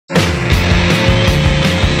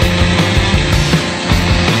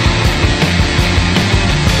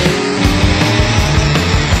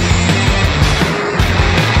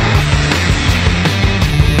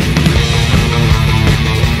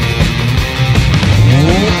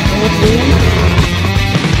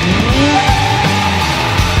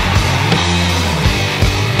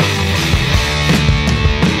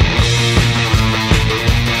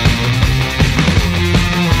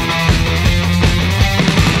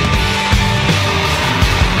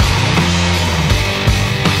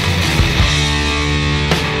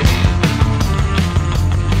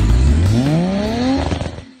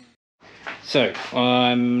So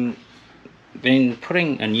I'm been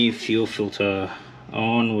putting a new fuel filter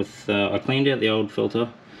on with, I cleaned out the old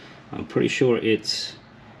filter. I'm pretty sure it's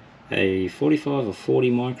a 45 or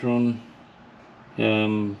 40 micron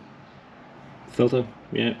filter.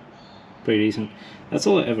 Yeah, pretty decent. That's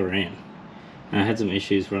all I ever ran. And I had some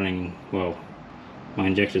issues running, well, my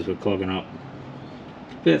injectors were clogging up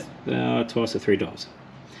about twice or three times.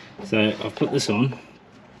 So I've put this on.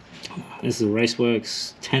 This is a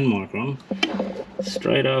Raceworks 10 micron,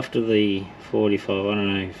 straight after the 45. I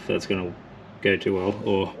don't know if that's going to go too well,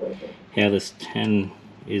 or how this 10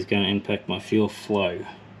 is going to impact my fuel flow.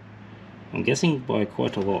 I'm guessing by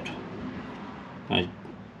quite a lot. I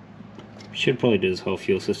should probably do this whole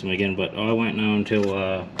fuel system again, but I won't know until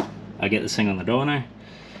I get this thing on the dyno,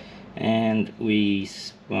 and we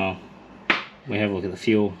have a look at the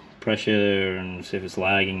fuel pressure and see if it's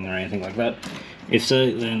lagging or anything like that. If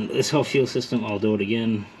so, then this whole fuel system I'll do it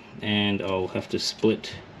again, and I'll have to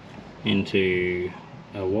split into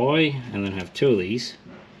a Y and then have two of these,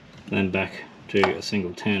 and then back to a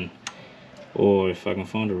single 10. Or if I can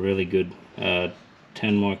find a really good 10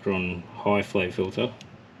 micron high flow filter,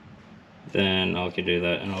 then I could do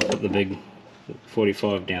that, and I'll put the big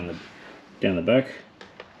 45 down the back,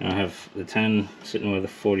 and I have the 10 sitting where the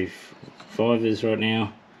 45 is right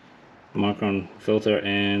now, micron filter,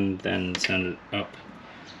 and then send it up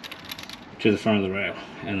to the front of the rail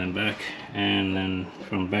and then back, and then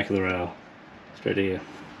from back of the rail straight to here.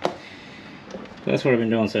 That's what I've been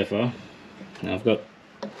doing so far. Now I've got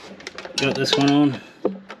this one on,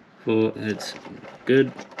 it's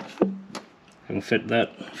good. I can fit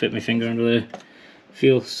my finger under there.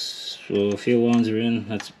 Fuel lines are in.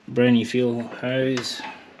 That's brand new fuel hose.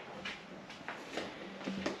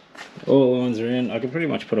 All the lines are in. I can pretty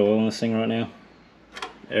much put oil in this thing right now.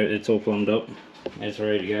 It's all plumbed up. It's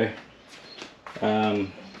ready to go.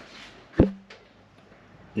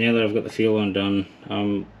 Now that I've got the fuel line done,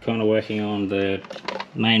 I'm kind of working on the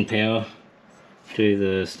main power to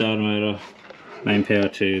the starter motor, main power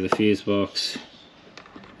to the fuse box.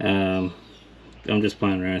 I'm just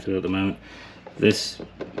playing around with it at the moment. This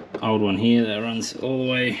old one here that runs all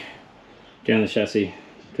the way down the chassis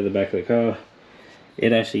to the back of the car,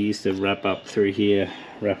 it actually used to wrap up through here,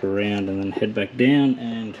 wrap around, and then head back down.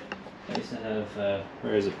 And I used to have,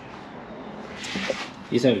 where is it?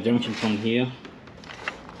 Used to have a junction point here.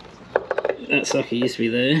 That sucker used to be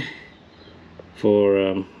there for,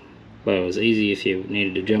 well, it was easy if you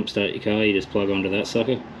needed to jump start your car, you just plug onto that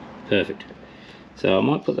sucker. Perfect. So I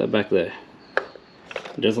might put that back there.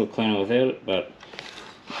 It does look cleaner without it, but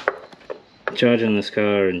charging this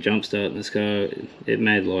car and jump starting this car, it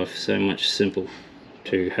made life so much simple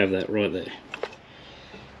to have that right there.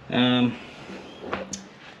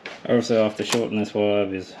 Also, I have to shorten this wire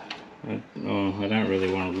because I don't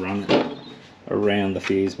really want to run it around the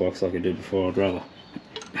fuse box like I did before. I'd rather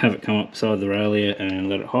have it come up beside the rail here and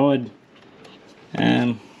let it hide.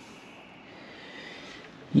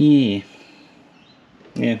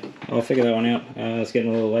 Yeah, I'll figure that one out. It's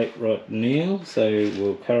getting a little late right now, so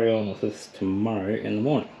we'll carry on with this tomorrow in the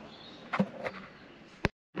morning.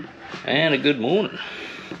 And a good morning.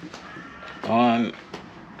 I'll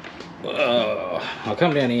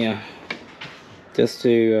come down here just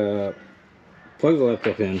to plug the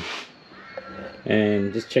laptop in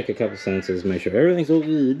and just check a couple sensors, make sure everything's all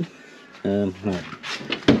good. Right.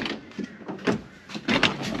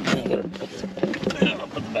 I'll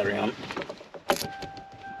put the battery on.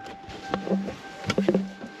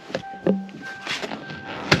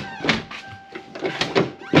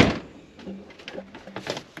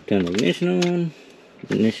 Turn the ignition on.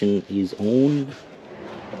 Ignition is on.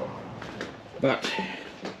 But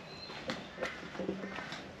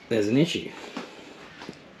there's an issue.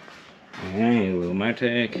 Okay, a little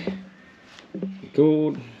Motec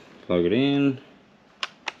cord, plug it in.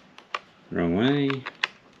 Wrong way.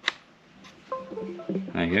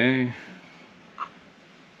 There you go.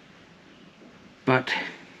 But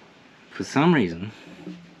for some reason,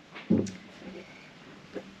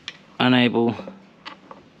 unable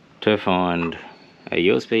to find a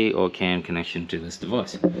USB or CAN connection to this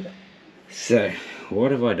device. So,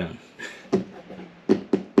 what have I done?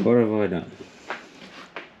 What have I done?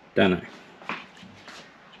 Don't know.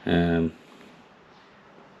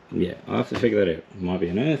 Yeah, I'll have to figure that out. It might be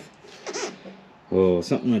an earth, or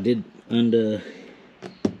something I did under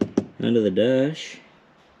the dash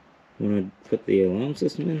when I put the alarm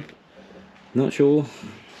system in. Not sure,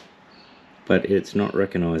 but it's not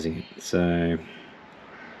recognizing it, so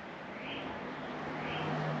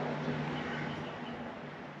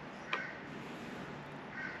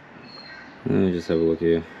let me just have a look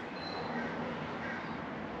here.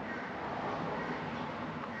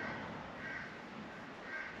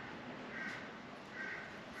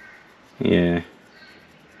 Yeah,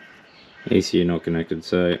 ECU not connected,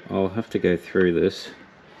 so I'll have to go through this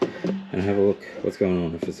and have a look what's going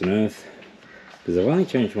on, if it's an earth, because I've only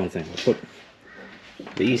changed one thing. I put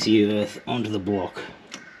the ECU earth onto the block.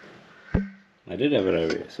 I did have it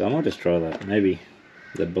over here, so I might just try that. Maybe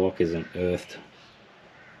the block isn't earthed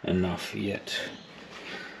enough yet.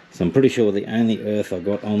 So I'm pretty sure the only earth I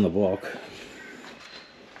got on the block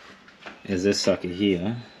is this sucker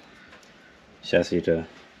here. Chassis to,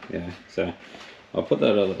 yeah, so I'll put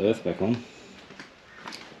that other earth back on.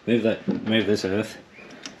 Move this earth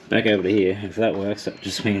back over to here. If that works, that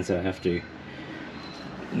just means I have to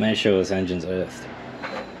make sure this engine's earthed.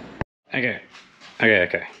 Okay,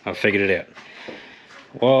 I've figured it out.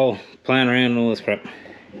 While playing around and all this crap,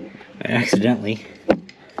 I accidentally,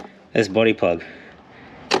 this body plug,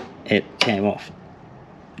 it came off.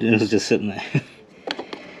 It was just sitting there.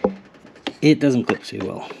 It doesn't clip too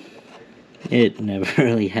well. It never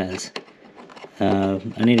really has. I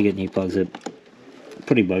need to get new plugs. They're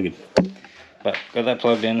pretty buggered. But got that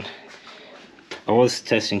plugged in. I was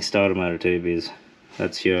testing starter motor too, because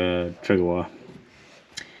that's your trigger wire,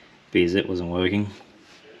 because it wasn't working.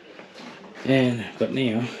 But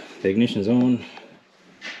now the ignition's on.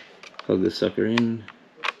 Plug this sucker in.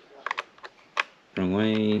 Wrong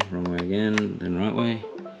way again, then right way.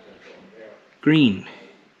 Green.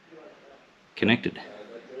 Connected.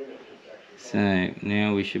 So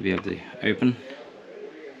now we should be able to open.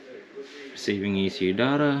 Receiving ECU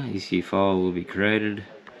data. ECU file will be created,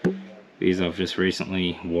 because I've just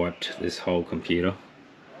recently wiped this whole computer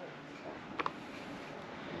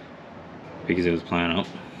because it was playing up,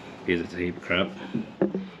 because it's a heap of crap.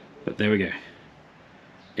 But there we go.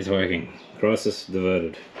 It's working. Crisis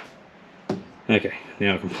diverted. Okay,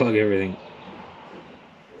 now I can plug everything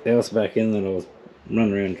else back in that I was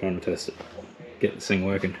running around trying to test it. Get this thing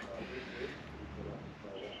working.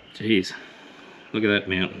 Jeez, look at that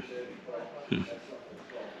mountain.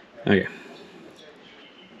 Okay,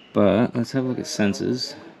 but let's have a look at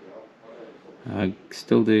sensors. I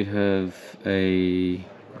still do have a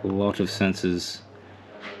lot of sensors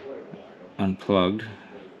unplugged,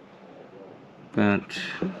 but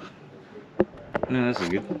no, that's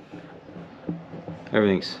good.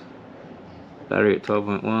 Everything's battery at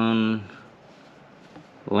 12.1.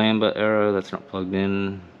 Lambda arrow, that's not plugged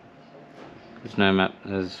in. There's no map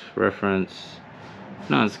as reference.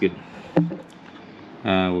 No, it's good.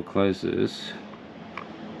 We'll close this.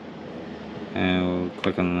 And we'll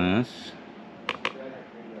click on this.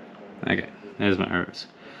 Okay, there's my arrows.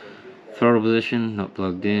 Throttle position, not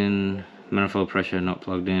plugged in. Manifold pressure, not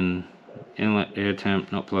plugged in. Inlet air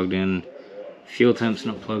temp, not plugged in. Fuel temp's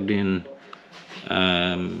not plugged in.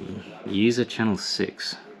 User channel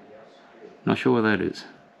 6. Not sure what that is.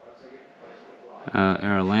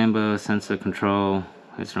 Arrow Lambda, sensor control,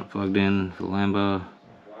 it's not plugged in for Lambda.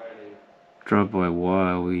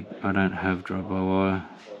 Drive-by-wire, I don't have drive-by-wire,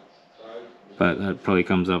 but that probably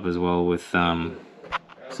comes up as well with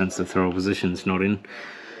since the throttle position's not in.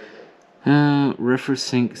 Reference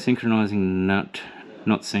sync, synchronizing nut,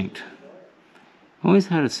 not synced. Always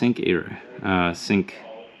had a sync error, sync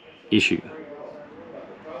issue,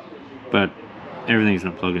 but everything's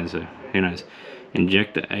not plugged in, so who knows.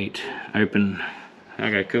 Injector 8, open.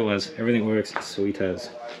 Okay, cool as. Everything works, sweet as.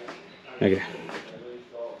 Okay.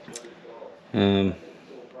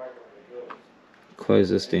 Close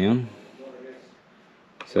this down.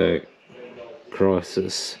 So,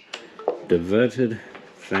 crisis diverted.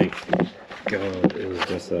 Thank God it was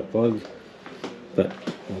just that plug. But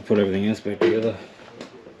I'll put everything else back together.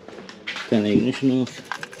 Turn the ignition off.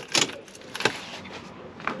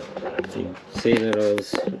 You see that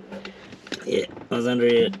I was under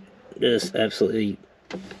it, just absolutely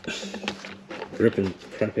ripping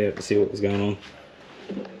crap out to see what was going on.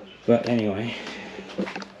 But anyway,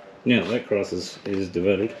 now that cross is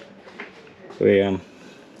diverted, we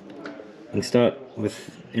can start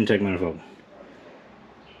with intake manifold.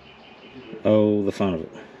 Oh, the fun of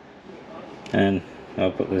it. And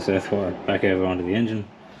I'll put this earth wire back over onto the engine.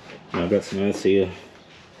 And I've got some earths here,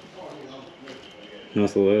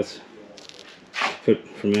 nice little earths. Put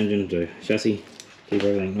from engine to chassis, keep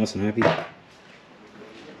everything nice and happy.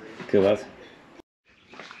 Cool as.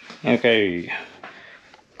 Okay,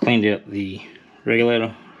 cleaned out the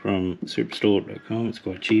regulator from superstore.com. It's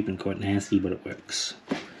quite cheap and quite nasty, but it works.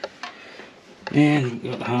 And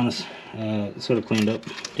got the harness sort of cleaned up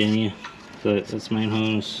down here. So that's the main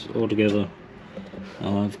harness all together.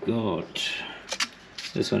 I've got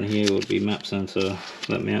this one here would be map sensor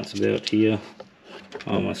that mounts about here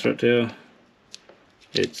on my strut tower.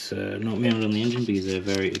 It's not mounted on the engine because they're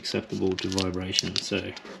very acceptable to vibration, so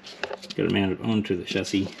got it mounted onto the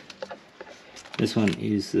chassis. This one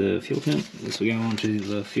is the fuel tank. This will go onto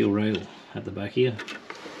the fuel rail at the back here.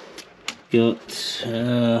 Got,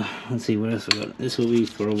 let's see what else we got. This will be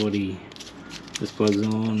throttle body. This plugs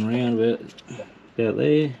on around about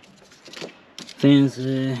there. Fans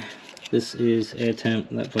there. This is air temp.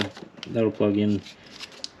 That'll plug in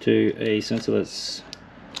to a sensor that's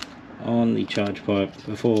on the charge pipe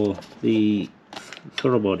before the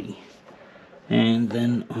throttle body. And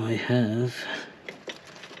then I have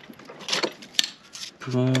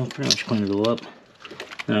pretty much cleaned it all up.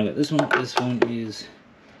 Now I got this one. This one is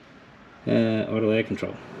idle air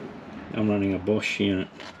control. I'm running a Bosch unit.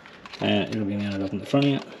 It'll be mounted up in the front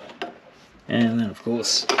here. And then of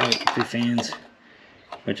course I got the 2 fans,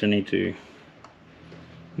 which I need to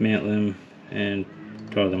mount them and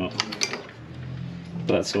tie them up.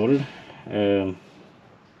 That's sorted. I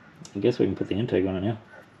guess we can put the intake on it now.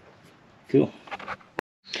 Cool.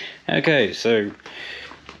 Okay, so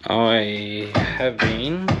I have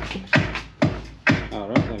been,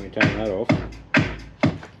 hold on, let me turn that off.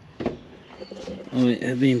 I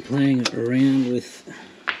have been playing around with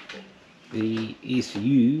the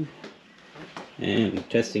ECU and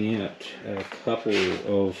testing out a couple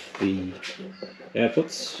of the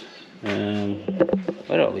outputs.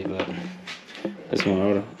 Where do I leave that? That's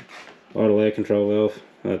my idle air control valve.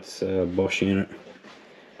 That's a Bosch unit.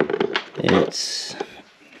 It's,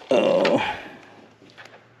 so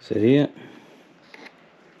here,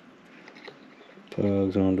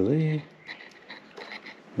 plugs onto there.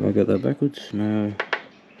 Have I got that backwards? No.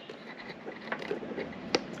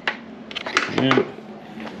 Yeah.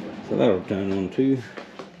 So that'll turn on too.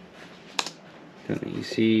 Don't you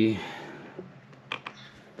see?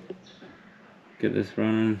 Get this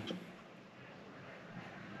running.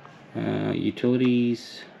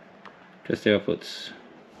 Utilities, test outputs,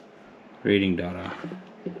 reading data.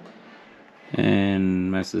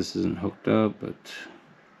 And most of this isn't hooked up, but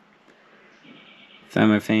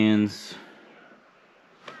thermo fans.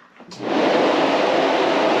 They're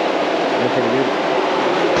pretty good.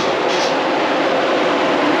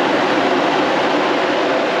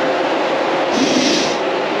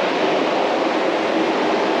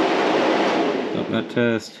 Got that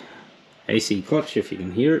test. AC clutch, if you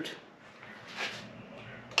can hear it.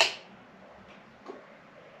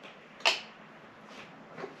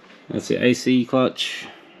 That's the AC clutch,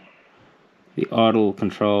 the idle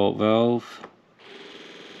control valve.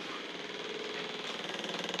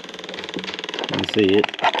 You can see it,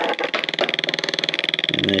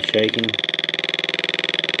 and they're shaking.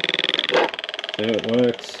 So it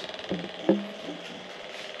works.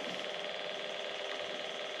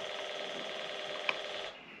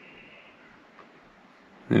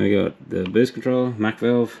 Then we got the boost control, Mac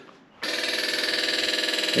valve.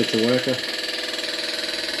 It's a worker.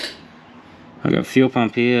 I got fuel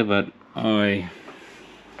pump here, but I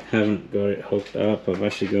haven't got it hooked up. I've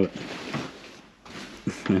actually got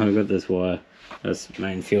I've got this wire. That's the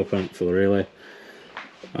main fuel pump for the relay.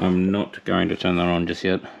 I'm not going to turn that on just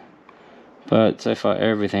yet, but so far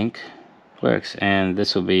everything works, and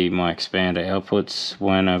this will be my expander outputs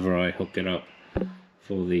whenever I hook it up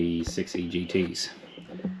for the 6E GTs.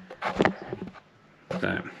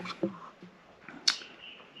 So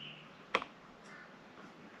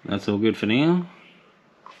that's all good for now.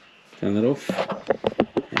 Turn that off,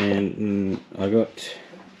 and I got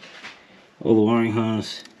all the wiring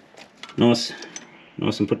harness nice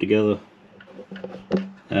and put together.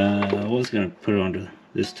 I was going to put it onto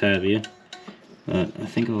this tab here, but I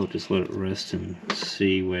think I'll just let it rest and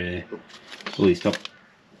see where all these top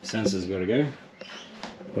sensors got to go.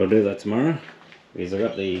 I'll do that tomorrow, because I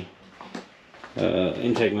got the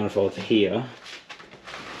intake manifold here.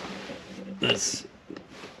 That's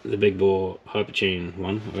the big bore hypertune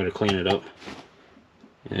one. I'm going to clean it up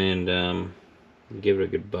and give it a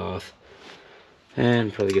good bath,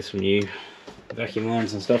 and probably get some new vacuum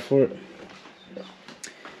lines and stuff for it.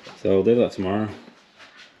 So I'll do that tomorrow.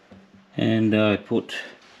 And I put,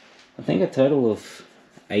 I think, a total of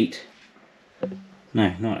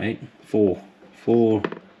 4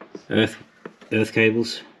 earth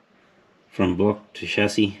cables from block to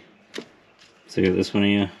chassis. So I got this one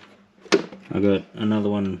here. I got another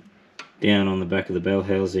one down on the back of the bell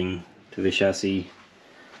housing to the chassis,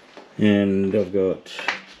 and I've got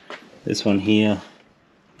this one here,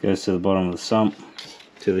 goes to the bottom of the sump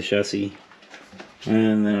to the chassis,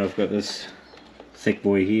 and then I've got this thick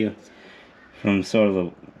boy here from the side of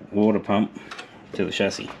the water pump to the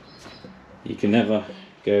chassis. You can never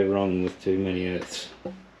go wrong with too many earths.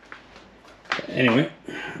 But anyway,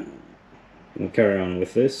 we'll carry on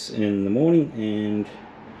with this in the morning, and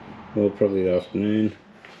well, probably the afternoon.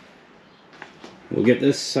 We'll get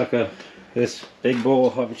this sucker this big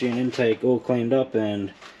ball hypertune intake all cleaned up,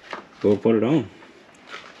 and we'll put it on.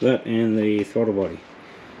 That and the throttle body.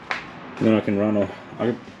 And then I can run I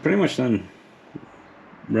can pretty much then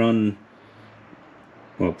run,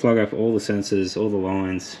 well, plug up all the sensors, all the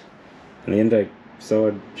lines, and the intake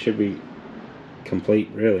side should be complete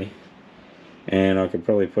really. And I could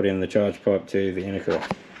probably put in the charge pipe to the intercooler.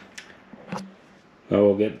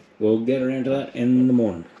 We'll get around to that in the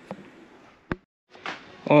morning.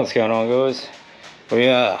 What's going on, guys? We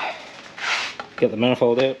get the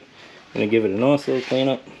manifold out. Gonna give it a nice little clean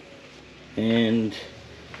up, and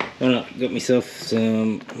got myself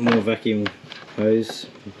some more vacuum hose.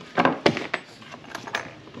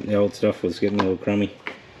 The old stuff was getting a little crummy.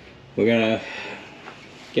 We're gonna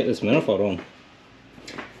get this manifold on.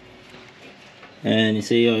 And you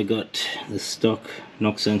see I got the stock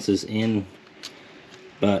knock sensors in,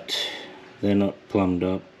 but they're not plumbed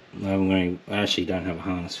up. I actually don't have a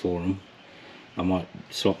harness for them. I might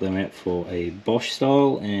swap them out for a Bosch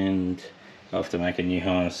style, and I'll have to make a new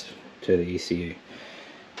harness to the ECU.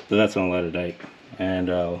 But that's on a later date, and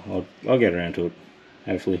I'll get around to it,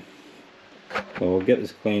 hopefully. Well, I'll get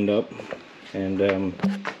this cleaned up, and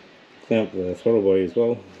clean up the throttle body as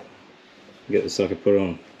well. Get the sucker put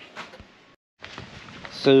on.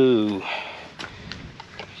 So,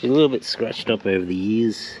 she's a little bit scratched up over the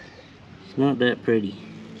years. It's not that pretty.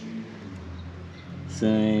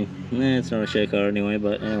 So, it's not a show car anyway,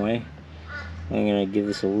 but anyway, I'm going to give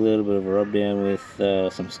this a little bit of a rub down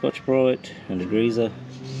with some Scotch-Brite and a greaser,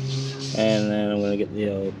 and then I'm going to get the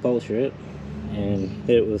old polisher out and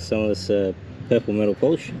hit it with some of this purple metal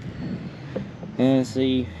polish and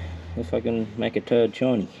see if I can make a turd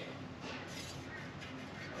shiny.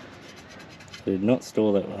 I did not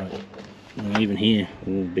store that right. And even here, a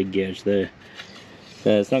big gouge there.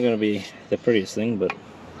 So it's not going to be the prettiest thing, but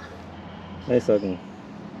at least I can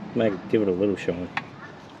give it a little shine.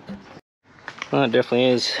 Well, it definitely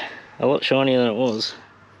is a lot shinier than it was.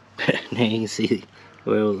 Now you can see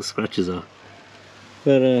where all the scratches are.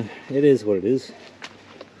 But it is what it is.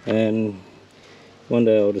 And one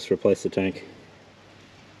day I'll just replace the tank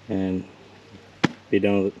and be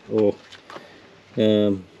done with it, or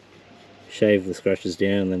shave the scratches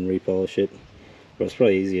down and then repolish it. But it's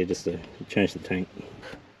probably easier just to change the tank.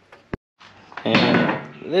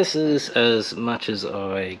 And this is as much as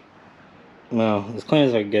as clean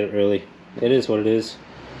as I can get it really. It is what it is.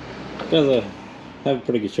 Does have a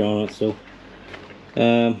pretty good shine on it still.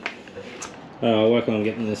 I'll work on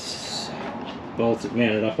getting this bolt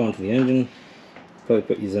mounted up onto the engine. Probably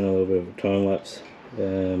put using a little bit of a time lapse.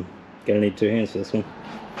 Gonna need 2 hands for this one.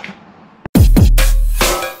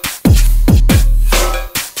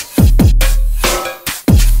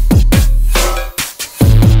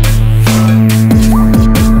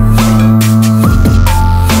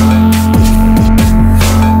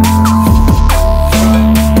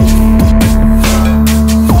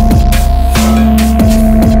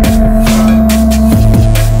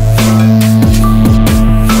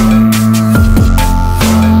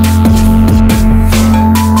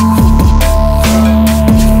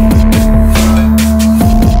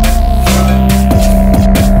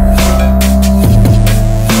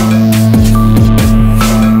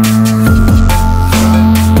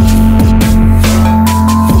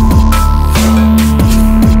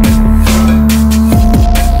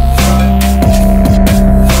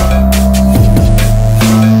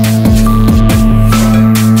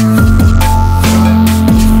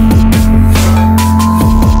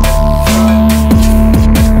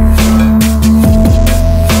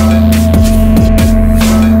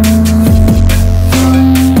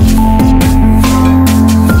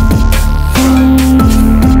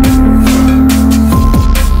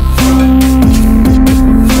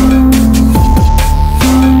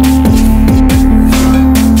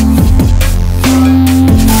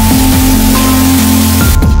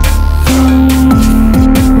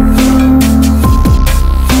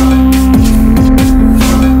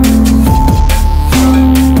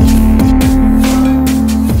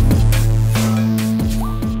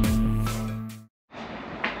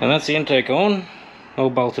 And that's the intake on, all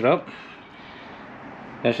bolted up.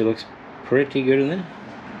 Actually looks pretty good in there.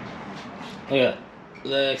 Look at that,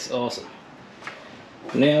 that's awesome.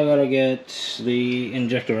 Now I gotta get the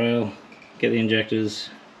injector rail, get the injectors.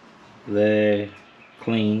 They're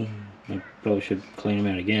clean. I probably should clean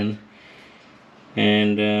them out again.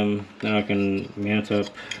 And then I can mount up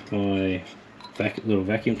my little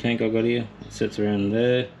vacuum tank I got here. It sits around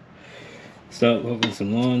there. Start hooking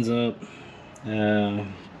some lines up.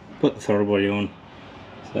 Put the throttle body on.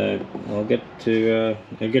 So I'll get to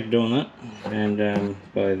doing that, and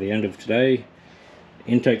by the end of today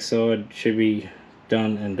intake side should be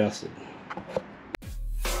done and dusted.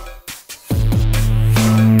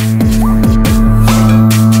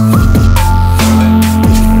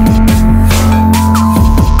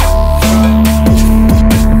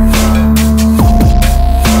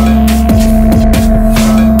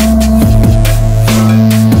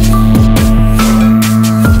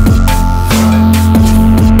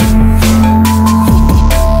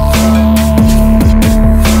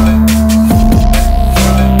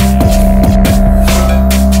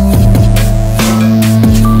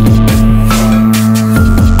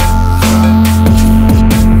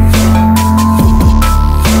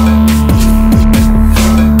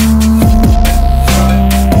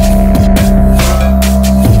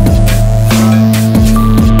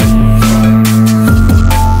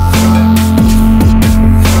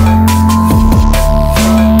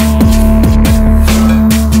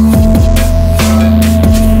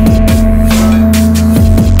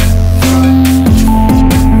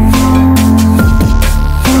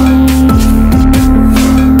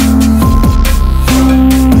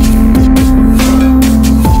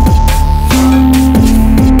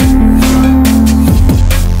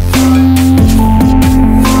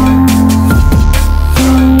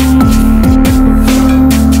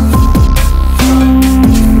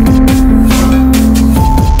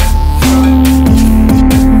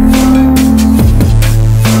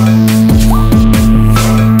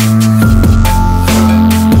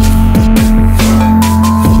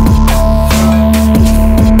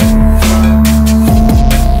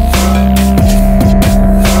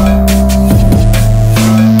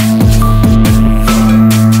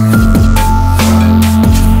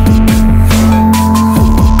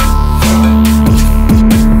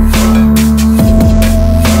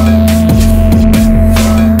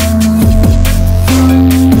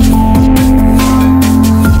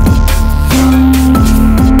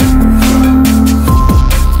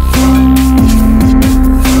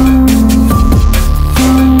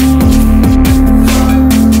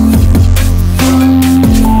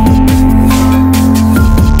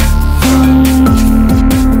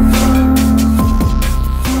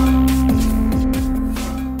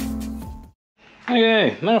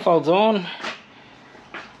 Okay, manifolds on,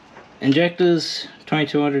 injectors,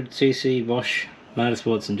 2200cc Bosch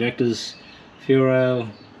Motorsports injectors, fuel rail,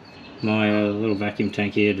 my little vacuum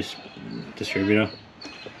tank here, distributor,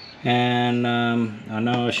 and I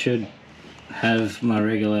know I should have my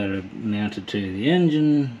regulator mounted to the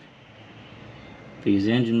engine because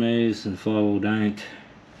the engine moves and the firewall don't,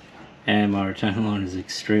 and my return line is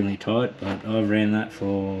extremely tight, but I've ran that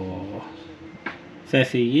for a fair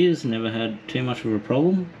few years, never had too much of a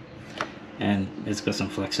problem, and it's got some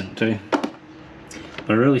flex in it too.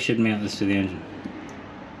 But I really should mount this to the engine,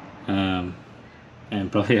 and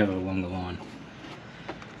probably have a longer line.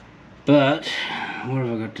 But what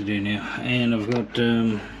have I got to do now? And I've got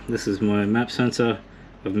this is my map sensor.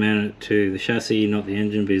 I've mounted it to the chassis, not the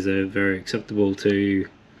engine, because they're very acceptable to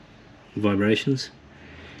vibrations.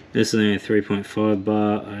 This is only a 3.5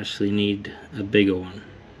 bar. I actually need a bigger one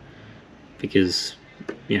because,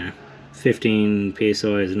 you know, 15 psi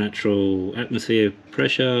is natural atmosphere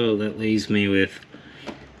pressure. That leaves me with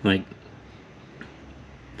like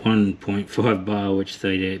 1.5 bar, which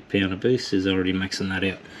 38 pounder boost is already maxing that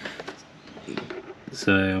out.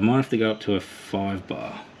 So I might have to go up to a 5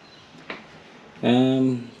 bar.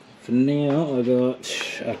 For now I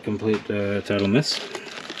got a complete total mess.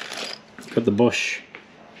 Got the Bosch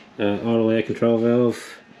idle air control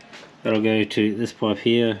valve. That'll go to this pipe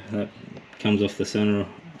here that comes off the center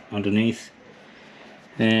underneath,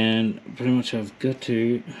 and pretty much I've got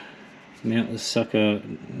to mount the sucker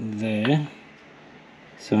there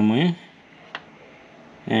somewhere,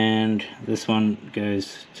 and this one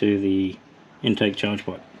goes to the intake charge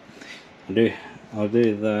pipe. I'll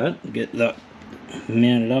do that, get that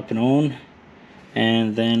mounted up and on,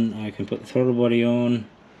 and then I can put the throttle body on,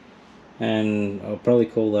 and I'll probably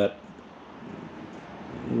call it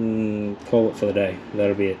for the day.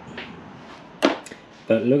 That'll be it.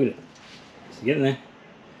 But look at it, it's getting there,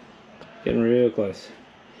 getting real close.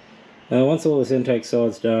 Now once all this intake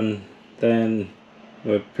side's done, then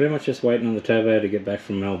we're pretty much just waiting on the turbo to get back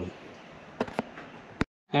from Melbourne.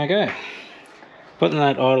 Okay, putting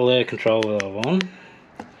that idle air control valve on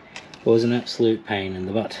was an absolute pain in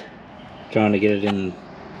the butt, trying to get it in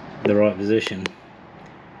the right position.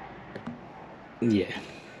 Yeah,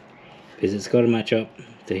 because it's got to match up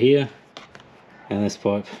to here and this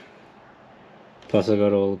pipe, plus I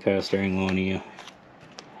got all the power steering line here.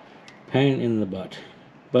 Pain in the butt.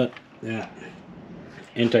 But yeah,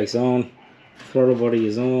 intake's on, throttle body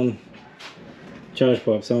is on, charge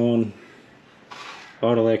pipe's on,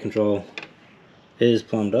 idle air control is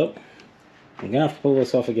plumbed up. I'm going to have to pull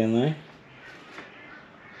this off again though.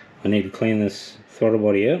 I need to clean this throttle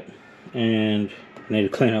body out, and I need to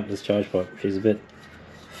clean up this charge pipe. She's a bit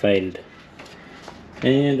faded.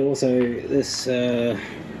 And also this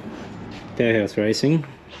Powerhouse Racing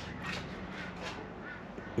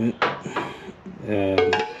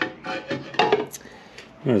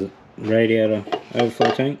what is it? Radiator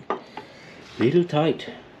overflow tank. Little tight.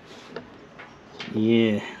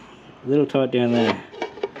 Yeah, a little tight down there.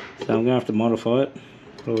 So I'm going to have to modify it.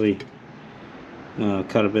 Probably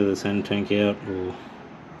cut a bit of this end tank out or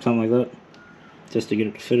something like that, just to get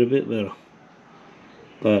it to fit a bit better.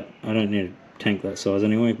 But I don't need a tank that size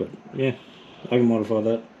anyway, but yeah, I can modify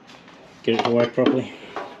that, get it to work properly.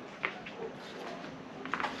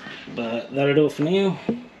 But that'll do it for now.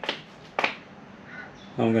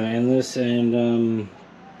 I'm going to end this and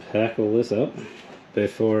pack all this up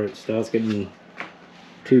before it starts getting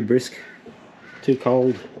too brisk, too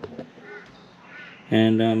cold.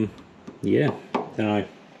 And yeah, then I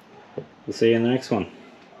will see you in the next one.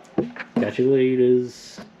 Catch you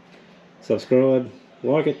leaders. Subscribe,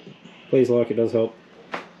 like it, please like it, does help.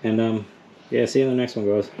 And yeah, see you in the next one,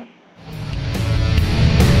 guys.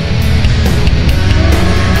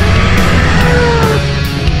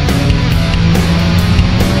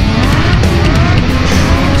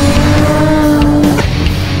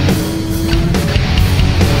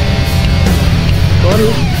 Got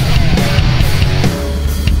it.